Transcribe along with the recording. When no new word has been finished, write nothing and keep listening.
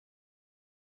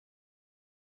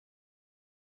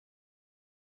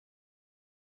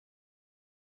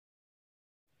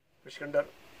Bishkandar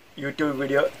YouTube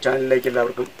video channel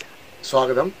എല്ലാവർക്കും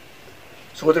സ്വാഗതം.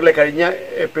 സുഹൃത്തുക്കളെ, കഴിഞ്ഞ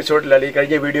എപ്പിസോഡിൽ അല്ലെങ്കിൽ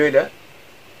കഴിഞ്ഞ വീഡിയോയിൽ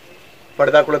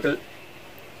പടുതാക്കുളത്തിൽ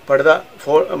പടുത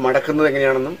മടക്കുന്നത്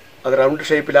എങ്ങനെയാണെന്നും അത് റൗണ്ട്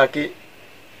ഷേപ്പിലാക്കി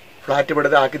ഫ്ലാറ്റ്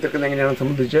പടുത ആക്കി തീർക്കുന്നത് എങ്ങനെയാണെന്ന്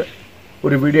സംബന്ധിച്ച്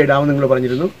ഒരു വീഡിയോ ഇടാമെന്ന് നിങ്ങൾ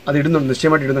പറഞ്ഞിരുന്നു. അത് ഇടുന്നുണ്ട്,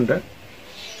 നിശ്ചയമായിട്ട് ഇടുന്നുണ്ട്.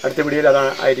 അടുത്ത വീഡിയോയിൽ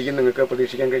അതാണ് ആയിരിക്കും നിങ്ങൾക്ക്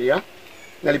പ്രതീക്ഷിക്കാൻ കഴിയുക.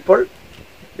 എന്നാൽ ഇപ്പോൾ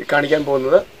കാണിക്കാൻ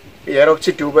പോകുന്നത്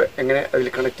എയറോക്സി ട്യൂബ് എങ്ങനെ അതിൽ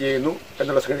കണക്ട് ചെയ്യുന്നു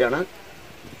എന്നുള്ള സംഗതിയാണ്.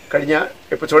 കഴിഞ്ഞ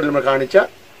എപ്പിസോഡിൽ നമ്മൾ കാണിച്ച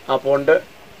ആ പോണ്ട്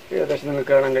ഏകദേശം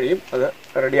നിങ്ങൾക്ക് കാണാൻ കഴിയും. അത്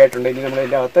റെഡി ആയിട്ടുണ്ട്. ഇനി നമ്മൾ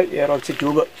ഇതിൻ്റെ അകത്ത് എയറോക്സി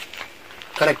ട്യൂബ്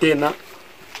കണക്ട് ചെയ്യുന്ന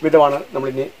വിധമാണ്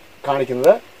നമ്മളിനി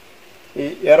കാണിക്കുന്നത്. ഈ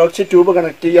എയറോക്സി ട്യൂബ്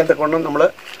കണക്ട് ചെയ്യാൻ തക്കവണ്ണം നമ്മൾ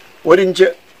 1 ഇഞ്ച്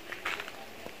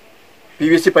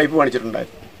PVC പൈപ്പ്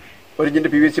കാണിച്ചിട്ടുണ്ടായിരുന്നു. 1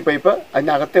 ഇഞ്ചിൻ്റെ PVC പൈപ്പ്,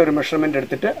 അതിനകത്തെ ഒരു മെഷർമെൻറ്റ്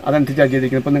എടുത്തിട്ട് അതനുസരിച്ചാണ്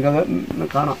ചെയ്തിരിക്കുന്നത്. അപ്പോൾ നിങ്ങൾക്കത്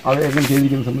കാണാം, അത് എങ്ങനെ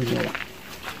ചെയ്തിരിക്കുന്നത് സംബന്ധിച്ച്.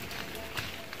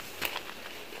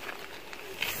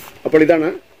 അപ്പോൾ ഇതാണ്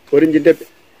 1 ഇഞ്ചിൻ്റെ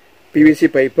PVC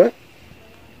പൈപ്പ്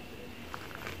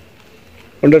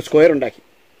കൊണ്ടൊരു സ്ക്വയർ ഉണ്ടാക്കി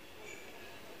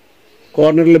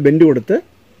കോർണറിൽ ബെൻഡ് കൊടുത്ത്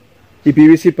ഈ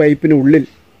PVC പൈപ്പിന് ഉള്ളിൽ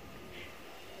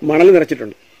മണൽ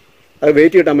നിറച്ചിട്ടുണ്ട്. അത്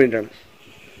വെയിറ്റ് കിട്ടാൻ വേണ്ടിയിട്ടാണ്.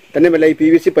 തന്നെയല്ല, ഈ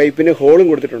PVC പൈപ്പിന് ഹോളും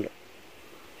കൊടുത്തിട്ടുണ്ട്.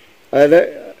 അതായത്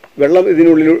വെള്ളം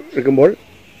ഇതിനുള്ളിൽ എടുക്കുമ്പോൾ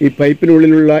ഈ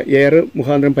പൈപ്പിനുള്ളിലുള്ള എയർ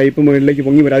മുഖാന്തരം പൈപ്പ് മുകളിലേക്ക്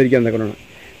പൊങ്ങി വരാതിരിക്കാൻ തക്കണമാണ്.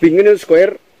 അപ്പോൾ ഇങ്ങനെ ഒരു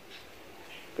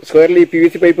സ്ക്വയറിൽ ഈ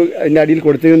PVC പൈപ്പ് അതിൻ്റെ അടിയിൽ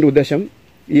കൊടുത്തതിൻ്റെ ഉദ്ദേശം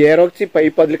ഈ എയറോക്സി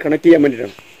പൈപ്പ് അതിൽ കണക്ട് ചെയ്യാൻ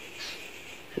വേണ്ടിയിട്ടാണ്.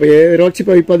 അപ്പോൾ എയറോക്സി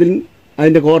പൈപ്പ്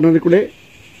അതിൻ്റെ കോർണറിൽ കൂടെ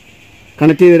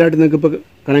കണക്ട് ചെയ്തതായിട്ട് നിങ്ങൾക്ക് ഇപ്പോൾ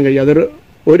കാണാൻ കഴിയും. അതൊരു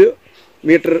 1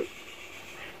 മീറ്റർ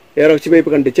എയറോക്സി പൈപ്പ്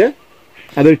കണ്ടിച്ച്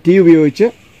അതൊരു ടീ ഉപയോഗിച്ച്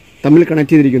തമ്മിൽ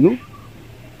കണക്ട് ചെയ്തിരിക്കുന്നു.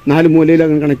 4 മൂലയിൽ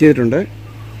അങ്ങനെ കണക്ട് ചെയ്തിട്ടുണ്ട്.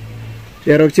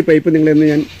 എയറോക്സി പൈപ്പ് നിങ്ങളെന്ന്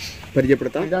ഞാൻ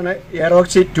പരിചയപ്പെടുത്താം. ഇതാണ്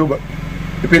എയറോക്സി ട്യൂബ്.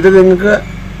 ഇപ്പോൾ ഇത് നിങ്ങൾക്ക്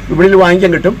ഇവിടെ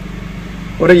വാങ്ങിക്കാൻ കിട്ടും.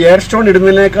 ഒരു എയർ സ്റ്റോൺ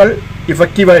ഇടുന്നതിനേക്കാൾ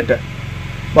ഇഫക്റ്റീവായിട്ട്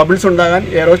ബബിൾസ് ഉണ്ടാകാൻ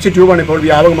എയറോക്സി ട്യൂബാണ് ഇപ്പോൾ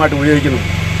വ്യാപകമായിട്ട് ഉപയോഗിക്കുന്നത്.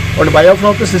 അതുകൊണ്ട്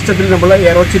ബയോഫ്ലോക്ക് സിസ്റ്റത്തിൽ നമ്മൾ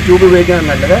എയറോക്സി ട്യൂബ് ഉപയോഗിക്കാൻ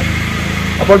നല്ലത്.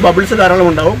 അപ്പോൾ ബബിൾസ് ധാരാളം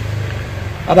ഉണ്ടാവും.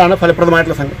 അതാണ്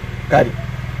ഫലപ്രദമായിട്ടുള്ള കാര്യം.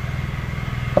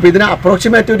 അപ്പോൾ ഇതിന്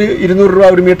അപ്രോക്സിമേറ്റ് ഒരു 200 രൂപ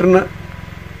ഒരു മീറ്ററിന്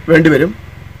വേണ്ടി വരും.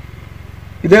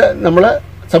 ഇത് നമ്മൾ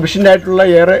സഫിഷ്യൻ്റ് ആയിട്ടുള്ള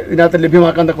എയർ ഇതിനകത്ത്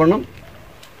ലഭ്യമാക്കാൻ തക്കവണ്ണം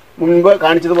മുൻപ്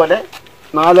കാണിച്ചതുപോലെ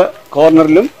 4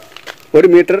 കോർണറിലും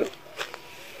 1 മീറ്റർ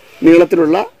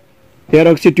നീളത്തിലുള്ള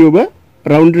എയറോക്സി ട്യൂബ്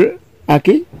റൗണ്ട്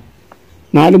ആക്കി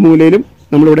 4 മൂലയിലും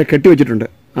നമ്മളിവിടെ കെട്ടിവെച്ചിട്ടുണ്ട്.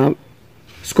 ആ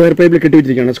സ്ക്വയർ പൈപ്പിൽ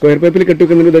കെട്ടിവെച്ചിരിക്കുകയാണ്. സ്ക്വയർ പൈപ്പിൽ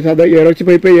കെട്ടിവെക്കുന്നതിന് ഉദ്ദേശം അത് എയറോക്സി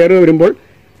പൈപ്പ് എയർ വരുമ്പോൾ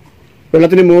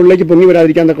വെള്ളത്തിന് മുകളിലേക്ക് പൊങ്ങി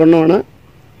വരാതിരിക്കാൻ തക്കവണ്ണമാണ്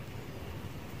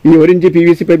ഈ 1 ഇഞ്ച്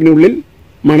PVC പൈപ്പിനുള്ളിൽ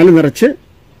മണൽ നിറച്ച്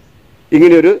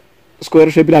ഇങ്ങനെയൊരു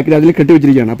സ്ക്വയർ ഷേപ്പിലാക്കി അതിൽ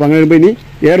കെട്ടിവെച്ചിരിക്കുകയാണ്. അപ്പോൾ അങ്ങനെ വരുമ്പോൾ ഇനി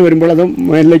എയർ വരുമ്പോൾ അത്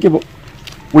മേലിലേക്ക്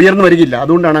ഉയർന്നു വരികയില്ല.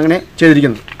 അതുകൊണ്ടാണ് അങ്ങനെ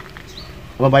ചെയ്തിരിക്കുന്നത്.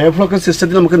 അപ്പോൾ ബയോഫ്ലോക്ക്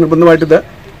സിസ്റ്റത്തിൽ നമുക്ക് നിർബന്ധമായിട്ട് ഇത്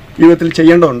ഈ വിധത്തിൽ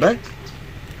ചെയ്യേണ്ടതുണ്ട്.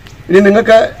 ഇനി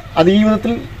നിങ്ങൾക്ക് അത് ഈ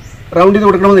വിധത്തിൽ റൗണ്ട് ചെയ്ത്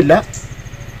കൊടുക്കണമെന്നില്ല.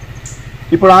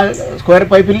 ഇപ്പോൾ ആ സ്ക്വയർ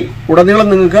പൈപ്പിൽ ഉടനീളം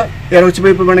നിങ്ങൾക്ക് എയറോക്സി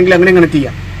പൈപ്പ് വേണമെങ്കിൽ അങ്ങനെ കണക്ട്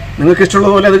ചെയ്യാം. നിങ്ങൾക്ക്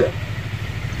ഇഷ്ടമുള്ളതുപോലെ അത്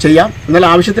ചെയ്യാം. എന്നാൽ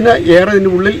ആവശ്യത്തിന് എയർ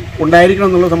ഇതിൻ്റെ ഉള്ളിൽ ഉണ്ടായിരിക്കണം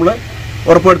എന്നുള്ളത് നമ്മൾ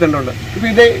ഉറപ്പുവരുത്തേണ്ടതുണ്ട്. ഇപ്പോൾ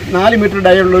ഇത് 4 മീറ്റർ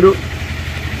ഡയുള്ളൊരു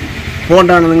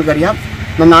പോണ്ടാണ്, നിങ്ങൾക്കറിയാം.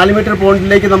 4 മീറ്റർ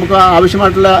പോണ്ടിലേക്ക് നമുക്ക്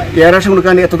ആവശ്യമായിട്ടുള്ള എയറേഷൻ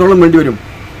കൊടുക്കാൻ എത്രത്തോളം വേണ്ടി വരും?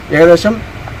 ഏകദേശം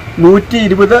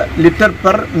 120 ലിറ്റർ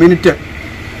പെർ മിനിറ്റ്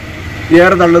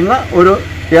എയർ തള്ളുന്ന ഒരു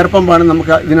എയർ പമ്പാണ്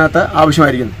നമുക്ക് ഇതിനകത്ത്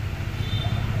ആവശ്യമായിരിക്കുന്നത്.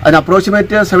 അതിന്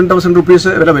അപ്രോക്സിമേറ്റ് 7,000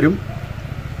 റുപ്പീസ് വില വരും.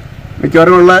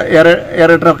 മിക്കവാറുമുള്ള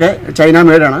എയറേറ്ററൊക്കെ ചൈന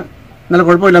മെയ്ഡാണ്. എന്നാലും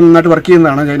കുഴപ്പമില്ല, നന്നായിട്ട് വർക്ക്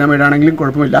ചെയ്യുന്നതാണ്. ചൈന മെയ്ഡാണെങ്കിലും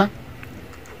കുഴപ്പമില്ല,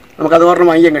 നമുക്കത് ഒരെണ്ണം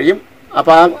വാങ്ങിക്കാൻ കഴിയും.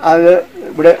 അപ്പോൾ അത്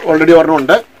ഇവിടെ ഓൾറെഡി ഒരെണ്ണം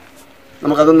ഉണ്ട്.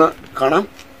 നമുക്കതൊന്ന് കാണാം.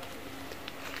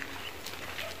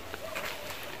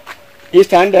 ഈ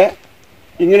സ്റ്റാൻഡ്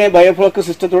ഇങ്ങനെ ബയോഫ്ലോക്ക്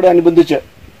സിസ്റ്റത്തോട് അനുബന്ധിച്ച്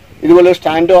ഇതുപോലെ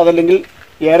സ്റ്റാൻഡോ അതല്ലെങ്കിൽ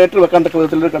എയറേറ്റർ വെക്കാൻ തക്ക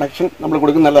വിധത്തിലൊരു കണക്ഷൻ നമ്മൾ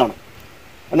കൊടുക്കുന്നത് നല്ലതാണ്.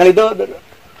 എന്നാൽ ഇത്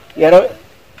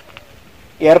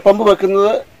എയർ പമ്പ്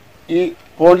വെക്കുന്നത് ഈ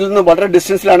പോണ്ടിൽ നിന്ന് വളരെ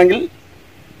ഡിസ്റ്റൻസിലാണെങ്കിൽ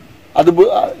അത്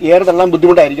എയർ തള്ളാൻ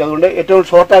ബുദ്ധിമുട്ടായിരിക്കും. അതുകൊണ്ട് ഏറ്റവും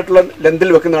ഷോർട്ടായിട്ടുള്ള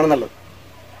ലെന്തിൽ വെക്കുന്നതാണ് നല്ലത്.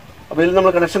 അപ്പോൾ ഇതിൽ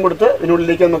നമ്മൾ കണക്ഷൻ കൊടുത്ത്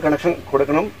ഇതിനുള്ളിലേക്ക് നമ്മൾ കണക്ഷൻ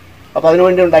കൊടുക്കണം. അപ്പോൾ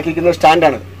അതിനുവേണ്ടി ഉണ്ടാക്കിയിരിക്കുന്ന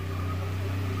സ്റ്റാൻഡാണ്.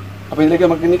 അപ്പോൾ ഇതിലേക്ക്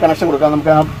നമുക്ക് ഇനി കണക്ഷൻ കൊടുക്കാം.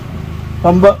 നമുക്ക് ആ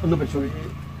പമ്പ് ഒന്ന്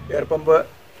പരിശോധിക്കും. എയർ പമ്പ്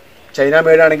ചൈന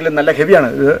മെയ്ഡാണെങ്കിലും നല്ല ഹെവിയാണ്.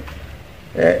 ഇത്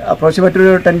അപ്രോക്സിമേറ്റ്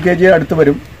ഒരു 10 kg അടുത്ത്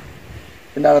വരും.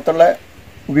 ഇതിൻ്റെ അകത്തുള്ള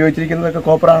ഉപയോഗിച്ചിരിക്കുന്നതൊക്കെ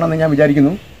കോപ്പറാണെന്ന് ഞാൻ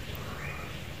വിചാരിക്കുന്നു.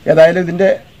 ഏതായാലും ഇതിൻ്റെ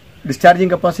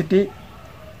ഡിസ്ചാർജിങ് കപ്പാസിറ്റി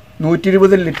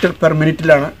 120 ലിറ്റർ പെർ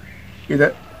മിനിറ്റിലാണ് ഇത്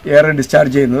എയർ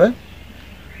ഡിസ്ചാർജ് ചെയ്യുന്നത്.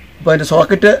 അപ്പോൾ അതിൻ്റെ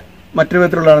സോക്കറ്റ് മറ്റൊരു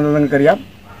വിധത്തിലുള്ളതാണെന്ന് നിങ്ങൾക്കറിയാം.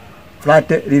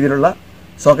 ഫ്ലാറ്റ് രീതിയിലുള്ള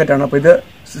സോക്കറ്റാണ്. അപ്പോൾ ഇത്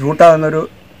സൂട്ടാകുന്നൊരു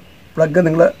പ്ലഗ്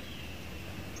നിങ്ങൾ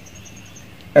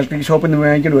ഇലക്ട്രിക് ഷോപ്പിൽ നിന്ന്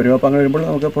വാങ്ങിക്കേണ്ടി വരും. അപ്പോൾ അങ്ങനെ വരുമ്പോൾ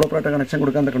നമുക്ക് പ്രോപ്പറായിട്ട് കണക്ഷൻ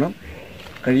കൊടുക്കാൻ തക്കണം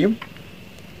കഴിയും.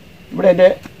 ഇവിടെ എൻ്റെ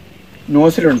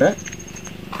നോസിലുണ്ട്.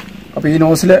 അപ്പോൾ ഈ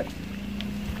നോസിൽ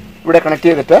ഇവിടെ കണക്ട്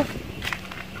ചെയ്തിട്ട്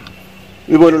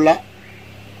ഇതുപോലുള്ള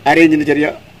അരയിഞ്ചിൻ്റെ ചെറിയ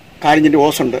 1/4 ഇഞ്ചിൻ്റെ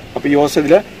ഓസുണ്ട്. അപ്പോൾ ഈ ഓസ്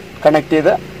ഇതിൽ കണക്ട്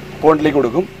ചെയ്ത് പോണ്ടിലേക്ക്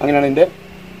കൊടുക്കും. അങ്ങനെയാണ് ഇതിൻ്റെ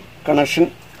കണക്ഷൻ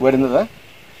വരുന്നത്.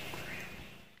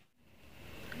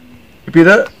 ഇപ്പോൾ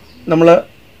ഇത് നമ്മൾ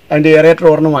അതിൻ്റെ എയറേറ്റർ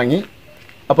ഒരെണ്ണം വാങ്ങി.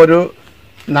 അപ്പോൾ ഒരു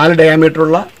 4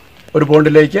 ഡയാമീറ്ററുള്ള ഒരു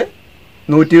പോണ്ടിലേക്ക്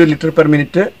 120 litre per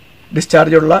minute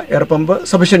ഡിസ്ചാർജുള്ള air pump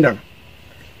സഫീഷ്യൻ്റാണ്.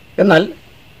 എന്നാൽ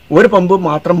ഒരു പമ്പ്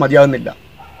മാത്രം മതിയാകുന്നില്ല.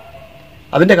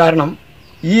 അതിൻ്റെ കാരണം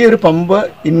ഈ ഒരു പമ്പ്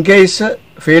ഇൻ കേസ്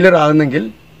ഫെയിലിയർ ആകുന്നെങ്കിൽ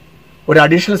ഒരു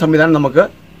അഡീഷണൽ സംവിധാനം നമുക്ക്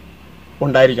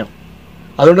ഉണ്ടായിരിക്കണം.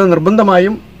 അതുകൊണ്ട്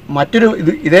നിർബന്ധമായും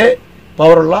ഇതേ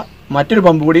പവറുള്ള മറ്റൊരു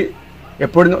പമ്പ് കൂടി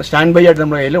എപ്പോഴും സ്റ്റാൻഡ് ബൈ ആയിട്ട്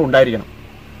നമ്മുടെ കയ്യിൽ ഉണ്ടായിരിക്കണം.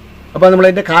 അപ്പോൾ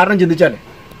നമ്മളതിൻ്റെ കാരണം ചിന്തിച്ചാൽ,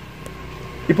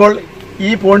 ഇപ്പോൾ ഈ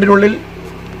പോണ്ടിനുള്ളിൽ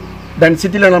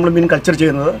ഡെൻസിറ്റിയിലാണ് നമ്മൾ മീൻ കൾച്ചർ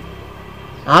ചെയ്യുന്നത്.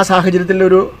 ആ സാഹചര്യത്തിൽ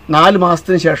ഒരു 4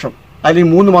 മാസത്തിന് ശേഷം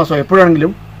അല്ലെങ്കിൽ 3 മാസമോ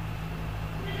എപ്പോഴാണെങ്കിലും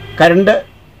കറണ്ട്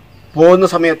പോകുന്ന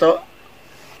സമയത്തോ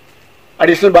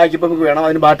അഡീഷണൽ ബാക്കപ്പ് നമുക്ക് വേണം.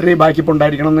 അതിന് ബാറ്ററി ബാക്കപ്പ്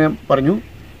ഉണ്ടായിരിക്കണം എന്ന് ഞാൻ പറഞ്ഞു.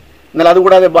 എന്നാൽ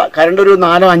അതുകൂടാതെ കറണ്ട് ഒരു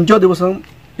 4-5 ദിവസം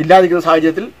ഇല്ലാതിരിക്കുന്ന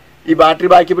സാഹചര്യത്തിൽ ഈ ബാറ്ററി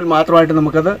ബാക്കപ്പിൽ മാത്രമായിട്ട്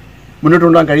നമുക്കത് മുന്നോട്ട്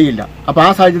കൊണ്ടുപോകാൻ കഴിയില്ല. അപ്പോൾ ആ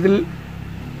സാഹചര്യത്തിൽ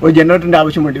ഒരു ജനറേറ്ററിൻ്റെ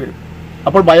ആവശ്യം വേണ്ടി വരും.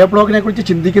 അപ്പോൾ ബയോഫ്ലോക്കിനെ കുറിച്ച്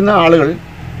ചിന്തിക്കുന്ന ആളുകൾ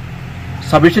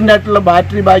സഫീഷ്യൻ്റ് ആയിട്ടുള്ള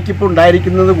ബാറ്ററി ബാക്കപ്പ്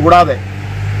ഉണ്ടായിരിക്കുന്നത് കൂടാതെ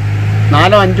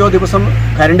 4-5 ദിവസം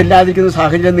കറണ്ട് ഇല്ലാതിരിക്കുന്ന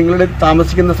സാഹചര്യം നിങ്ങളുടെ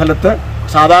താമസിക്കുന്ന സ്ഥലത്ത്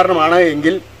സാധാരണമാണ്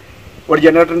എങ്കിൽ ഒരു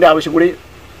ജനറേറ്ററിൻ്റെ ആവശ്യം കൂടി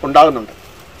ഉണ്ടാകുന്നുണ്ട്.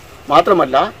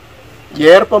 മാത്രമല്ല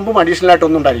എയർ പമ്പും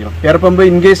അഡീഷണലായിട്ടൊന്നും ഉണ്ടായിരിക്കണം. എയർ പമ്പ്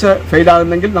ഇൻ കേസ്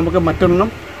ഫെയിലാകുന്നെങ്കിൽ നമുക്ക് മറ്റൊന്നും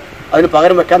അതിന്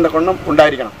പകരം വെക്കാൻ തക്കവണ്ണം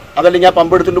ഉണ്ടായിരിക്കണം. അതല്ലെങ്കിൽ ആ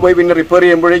പമ്പ് എടുത്തുകൊണ്ട് പോയി പിന്നെ റിപ്പയർ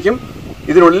ചെയ്യുമ്പോഴേക്കും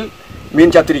ഇതിനുള്ളിൽ മീൻ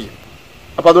ചത്തിരിക്കും.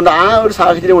 അപ്പോൾ അതുകൊണ്ട് ആ ഒരു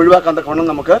സാഹചര്യം ഒഴിവാക്കാൻ തക്കവണ്ണം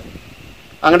നമുക്ക്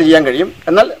അങ്ങനെ ചെയ്യാൻ കഴിയും.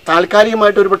 എന്നാൽ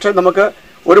താൽക്കാലികമായിട്ട് ഒരുപക്ഷെ നമുക്ക്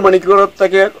 1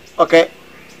 മണിക്കൂറത്തേക്ക് ഒക്കെ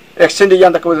എക്സ്റ്റെൻഡ്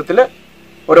ചെയ്യാൻ തക്ക വിധത്തിൽ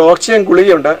ഒരു ഓക്സിജൻ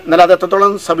ഗുളികയുണ്ട്. എന്നാൽ അത്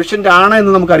എത്രത്തോളം സഫീഷ്യൻ്റ് ആണ്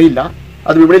എന്ന് നമുക്കറിയില്ല.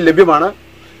 അത് വിപണിയിൽ ലഭ്യമാണ്.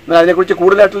 എന്നാൽ അതിനെക്കുറിച്ച്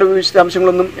കൂടുതലായിട്ടുള്ള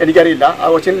വിശദാംശങ്ങളൊന്നും എനിക്കറിയില്ല. ആ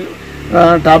ഓക്സിജൻ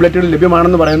ടാബ്ലറ്റുകൾ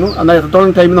ലഭ്യമാണെന്ന് പറയുന്നു. എന്നാൽ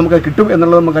എത്രത്തോളം ടൈം നമുക്ക് കിട്ടും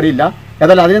എന്നുള്ളത് നമുക്കറിയില്ല.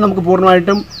 ഏതായാലും അതിനെ നമുക്ക്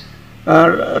പൂർണ്ണമായിട്ടും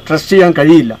ട്രസ്റ്റ് ചെയ്യാൻ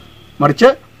കഴിയില്ല. മറിച്ച്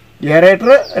എയറേറ്റർ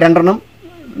 2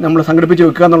 നമ്മൾ സംഘടിപ്പിച്ച്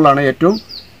വെക്കുക എന്നുള്ളതാണ് ഏറ്റവും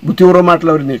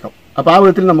ബുദ്ധിപൂർവ്വമായിട്ടുള്ള ഒരു നീക്കം. അപ്പോൾ ആ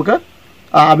വിധത്തിൽ നമുക്ക്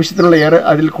ആവശ്യത്തിനുള്ള എയർ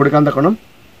അതിൽ കൊടുക്കാൻ തക്കണം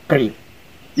കഴിയും.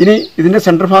 ഇനി ഇതിൻ്റെ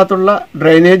സെൻറ്റർ ഭാഗത്തുള്ള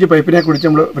ഡ്രെയിനേജ് പൈപ്പിനെ കുറിച്ച്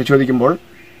നമ്മൾ പരിശോധിക്കുമ്പോൾ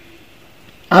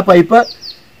ആ പൈപ്പ്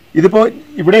ഇതിപ്പോൾ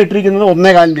ഇവിടെ ഇട്ടിരിക്കുന്നത്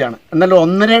 1.25-ൻ്റെയാണ്. എന്നാൽ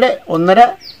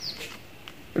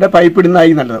 1.5 പൈപ്പ്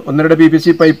ഇടുന്നതായി നല്ലത്. 1.5 PVC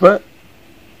പൈപ്പ്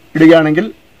ഇടുകയാണെങ്കിൽ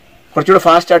കുറച്ചുകൂടെ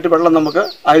ഫാസ്റ്റായിട്ട് വെള്ളം നമുക്ക്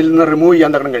അതിൽ നിന്ന് റിമൂവ് ചെയ്യാൻ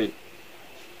തക്കണം കഴിയും.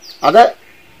 അത്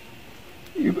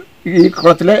ഈ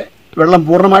കുളത്തിലെ വെള്ളം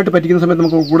പൂർണ്ണമായിട്ട് പറ്റിക്കുന്ന സമയത്ത്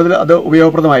നമുക്ക് കൂടുതൽ അത്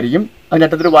ഉപയോഗപ്രദമായിരിക്കും. അതിൻ്റെ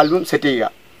അറ്റത്തൊരു വാൽവും സെറ്റ് ചെയ്യുക.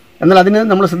 എന്നാൽ അതിന്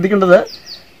നമ്മൾ ശ്രദ്ധിക്കേണ്ടത്,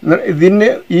 ഇതിന്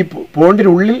ഈ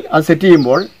പോണ്ടിനുള്ളിൽ അത് സെറ്റ്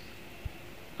ചെയ്യുമ്പോൾ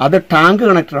അത് ടാങ്ക്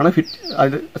കണക്ടറാണ്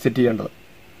അത് സെറ്റ് ചെയ്യേണ്ടത്.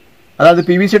 അതായത്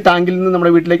PVC ടാങ്കിൽ നിന്ന്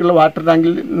നമ്മുടെ വീട്ടിലേക്കുള്ള വാട്ടർ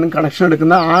ടാങ്കിൽ നിന്ന് കണക്ഷൻ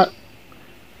എടുക്കുന്ന ആ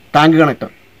ടാങ്ക് കണക്ടർ,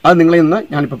 അത് നിങ്ങളെ ഇന്ന്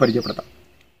ഞാനിപ്പോൾ പരിചയപ്പെടുത്താം.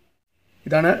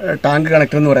 ഇതാണ് ടാങ്ക്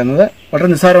കണക്ടർ എന്ന് പറയുന്നത്. വളരെ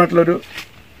നിസ്സാരമായിട്ടുള്ളൊരു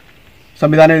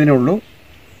സംവിധാനം ഇതിനുള്ളൂ.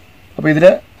 അപ്പോൾ ഇതിൽ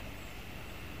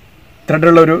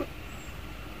ത്രെഡുള്ളൊരു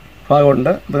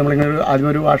ഭാഗമുണ്ട്. അപ്പോൾ നമ്മളിങ്ങനെ ആദ്യം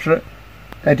ഒരു വാഷർ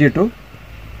കയറ്റിയിട്ടു.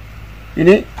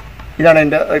 ഇനി ഇതാണ്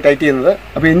അതിൻ്റെ ടൈറ്റ് ചെയ്യുന്നത്.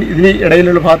 അപ്പോൾ ഇതിന്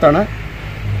ഇടയിലുള്ള ഭാഗത്താണ്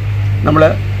നമ്മൾ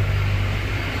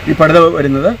ഈ പടുത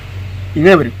വരുന്നത്.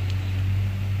 ഇങ്ങനെ വരും.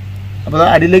 അപ്പോൾ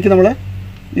അടിയിലേക്ക് നമ്മൾ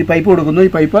ഈ പൈപ്പ് കൊടുക്കുന്നു. ഈ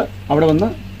പൈപ്പ് അവിടെ വന്ന്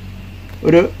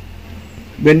ഒരു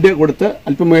ബെൻഡ് കൊടുത്ത്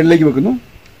അല്പം മുകളിലേക്ക് വെക്കുന്നു.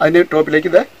 അതിൻ്റെ ടോപ്പിലേക്ക്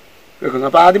ഇത് വെക്കുന്നു.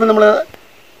 അപ്പോൾ ആദ്യമേ നമ്മൾ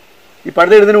ഈ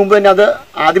പടുത ഇടുന്നതിന് മുമ്പ് തന്നെ അത്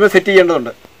ആദ്യമേ സെറ്റ്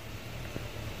ചെയ്യേണ്ടതുണ്ട്.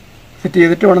 സെറ്റ്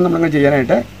ചെയ്തിട്ട് വേണം നമ്മളങ്ങനെ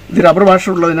ചെയ്യാനായിട്ട്. ഇത് റബ്ബർ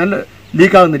വാഷർ ഉള്ളതിനാൽ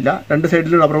ലീക്കാകുന്നില്ല. 2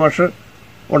 സൈഡിലും റബ്ബർ വാഷർ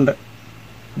ഉണ്ട്.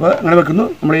 അപ്പോൾ അങ്ങനെ വെക്കുന്നു.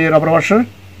 നമ്മൾ ഈ റബ്ബർ വാഷർ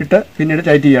ഇട്ട് പിന്നീട്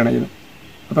ടൈറ്റ് ചെയ്യുകയാണ് ചെയ്യുന്നത്.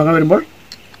 അപ്പോൾ അങ്ങനെ വരുമ്പോൾ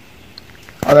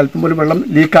അതല്പം പോലും വെള്ളം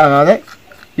ലീക്കാകാതെ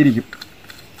ഇരിക്കും.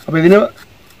 അപ്പോൾ ഇതിന്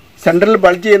സെൻട്രൽ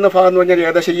ബൾജ് ചെയ്യുന്ന ഭാഗം എന്ന് പറഞ്ഞാൽ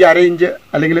ഏകദേശം ഈ 1/2 ഇഞ്ച്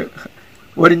അല്ലെങ്കിൽ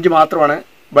 1 ഇഞ്ച് മാത്രമാണ്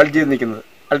ബൾജ് ചെയ്ത് നിൽക്കുന്നത്.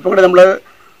 അല്പം കൂടെ നമ്മൾ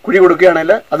കുഴി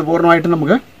കൊടുക്കുകയാണെങ്കിൽ അത് പൂർണ്ണമായിട്ടും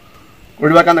നമുക്ക്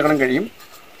ഒഴിവാക്കാൻ തക്കണം കഴിയും.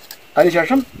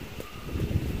 അതിനുശേഷം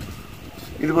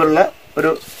ഇതുപോലുള്ള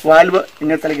ഒരു വാൽവ്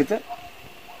ഇങ്ങനെ തലക്കിച്ച്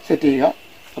സെറ്റ് ചെയ്യുക.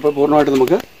 അപ്പോൾ പൂർണ്ണമായിട്ട്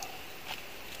നമുക്ക്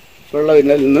വെള്ളം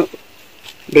ഇതിൽ നിന്ന്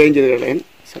ഡ്രെയിൻ ചെയ്ത് കളയാൻ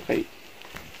കഴിയും.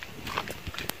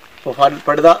 അപ്പോൾ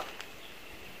പടുത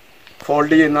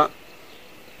ഫോൾഡ് ചെയ്യുന്ന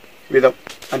വിധം,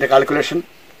 അതിൻ്റെ കാൽക്കുലേഷൻ,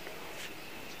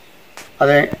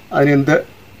 അതിനെന്ത്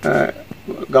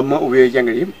ഗമ്മ ഉപയോഗിക്കാൻ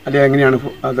കഴിയും, അല്ലെങ്കിൽ എങ്ങനെയാണ്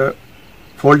അത്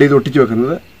ഫോൾഡ് ചെയ്ത് ഒട്ടിച്ച്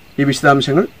വെക്കുന്നത്, ഈ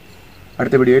വിശദാംശങ്ങൾ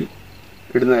അടുത്ത വീഡിയോയിൽ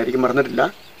ഇടുന്നതായിരിക്കും. മറന്നിട്ടില്ല,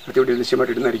 അടുത്ത വീഡിയോയിൽ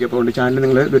നിശ്ചയമായിട്ട് ഇടുന്നതായിരിക്കും. അപ്പോൾ അതുകൊണ്ട് ചാനൽ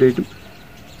നിങ്ങൾ ഇതുവരെയും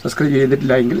സബ്സ്ക്രൈബ്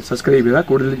ചെയ്തിട്ടില്ല എങ്കിൽ സബ്സ്ക്രൈബ് ചെയ്യുക.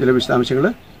 കൂടുതൽ ചില വിശദാംശങ്ങൾ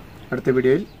അടുത്ത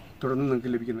വീഡിയോയിൽ തുടർന്ന്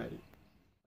നിങ്ങൾക്ക് ലഭിക്കുന്നതായിരിക്കും.